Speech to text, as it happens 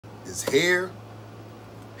It's hair,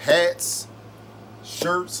 hats,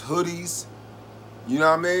 shirts, hoodies, you know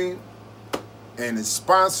what I mean? And it's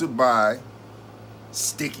sponsored by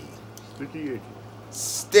Sticky. Sticky.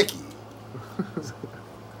 Sticky.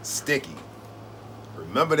 Sticky.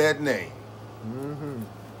 Remember that name. Mm-hmm.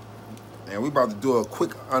 And we about to do a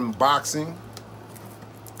quick unboxing.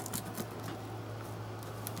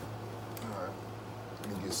 Alright.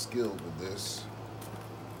 Let me get skilled with this.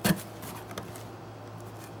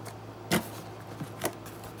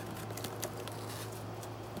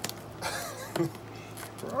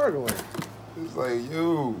 Struggling. It's like,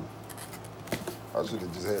 yo, I should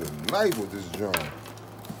have just had a knife with this joint.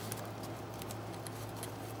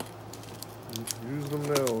 Use them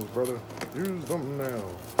nails, brother. Use them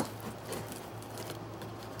nails.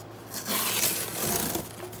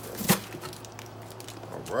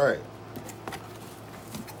 All right.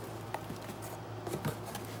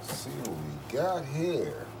 Let's see what we got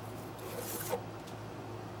here.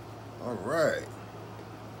 All right.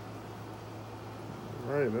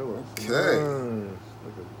 All right, that looks Okay. nice.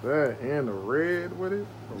 Look at that. And the red with it.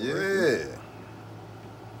 Yeah.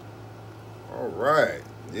 All right.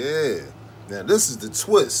 Yeah. Now, this is the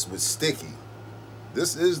twist with Sticky.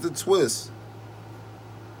 This is the twist.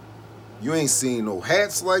 You ain't seen no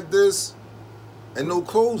hats like this and no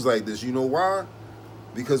clothes like this. You know why?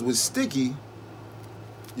 Because with Sticky,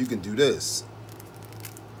 you can do this.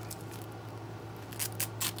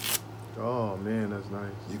 Oh, man, that's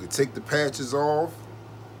nice. You can take the patches off.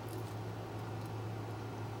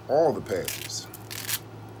 All the patches.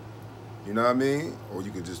 You know what I mean? Or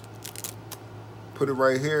you could just put it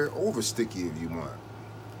right here over Sticky if you want.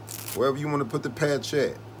 Wherever you want to put the patch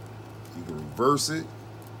at. You can reverse it.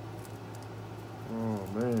 Oh,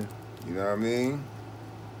 man. You know what I mean?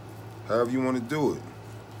 However you want to do it.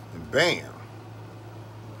 And bam.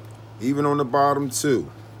 Even on the bottom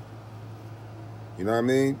too. You know what I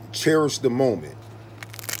mean? Cherish the moment.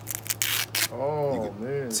 Oh,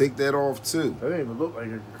 man. Take that off too. That didn't even look like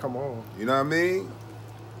it could come off. You know what I mean?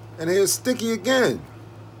 And here's Sticky again.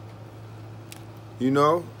 You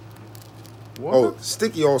know? What? Oh,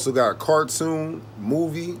 Sticky also got a cartoon,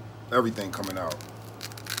 movie, everything coming out.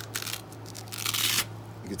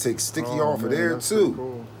 You can take Sticky off of there too.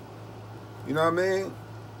 Cool. You know what I mean?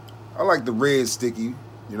 I like the red Sticky,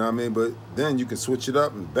 you know what I mean? But then you can switch it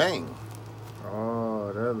up and bang.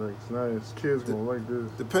 Oh, that looks nice. Kids gonna like this.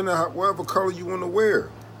 Depending on whatever color you want to wear.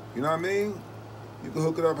 You know what I mean? You can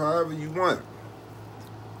hook it up however you want.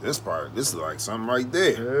 This is like something right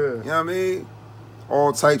there. Yeah. You know what I mean?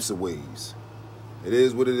 All types of ways. It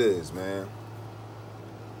is what it is, man.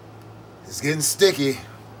 It's getting sticky.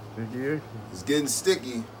 Sticky. It's getting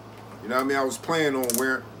sticky. You know what I mean? I was planning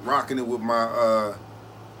on rocking it with my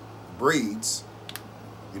braids.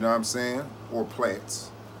 You know what I'm saying? Or plaits.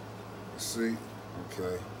 Let's see.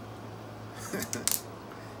 Okay.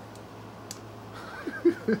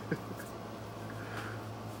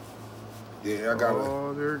 Yeah, I gotta.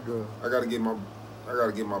 Oh, there it goes. I gotta get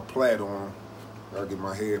my plait on. I gotta get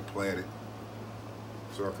my hair plaited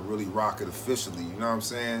so I can really rock it officially. You know what I'm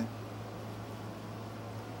saying?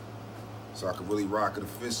 So I can really rock it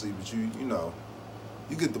officially. But you know,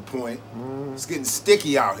 you get the point. It's getting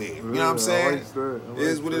sticky out here. You know what I'm saying? It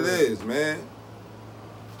is what it is, man.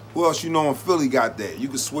 Who else you know in Philly got that? You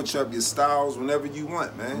can switch up your styles whenever you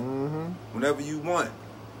want, man. Whenever you want.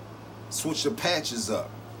 Switch your patches up.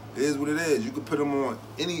 It is what it is. You can put them on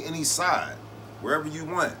any side, wherever you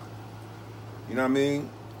want. You know what I mean?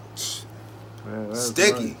 Man,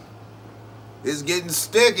 sticky. Nice. It's getting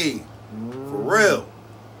sticky. For real.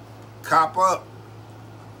 Cop up.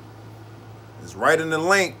 It's right in the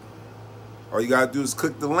link. All you gotta do is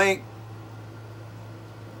click the link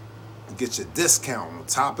and get your discount on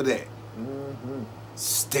top of that.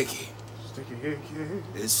 Sticky. Sticky, yeah.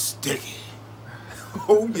 It's sticky.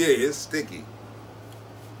 Oh yeah, it's sticky.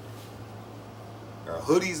 Got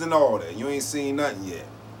hoodies and all that. You ain't seen nothing yet.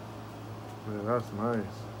 Man, that's nice.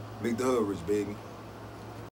 Make the hood rich, baby.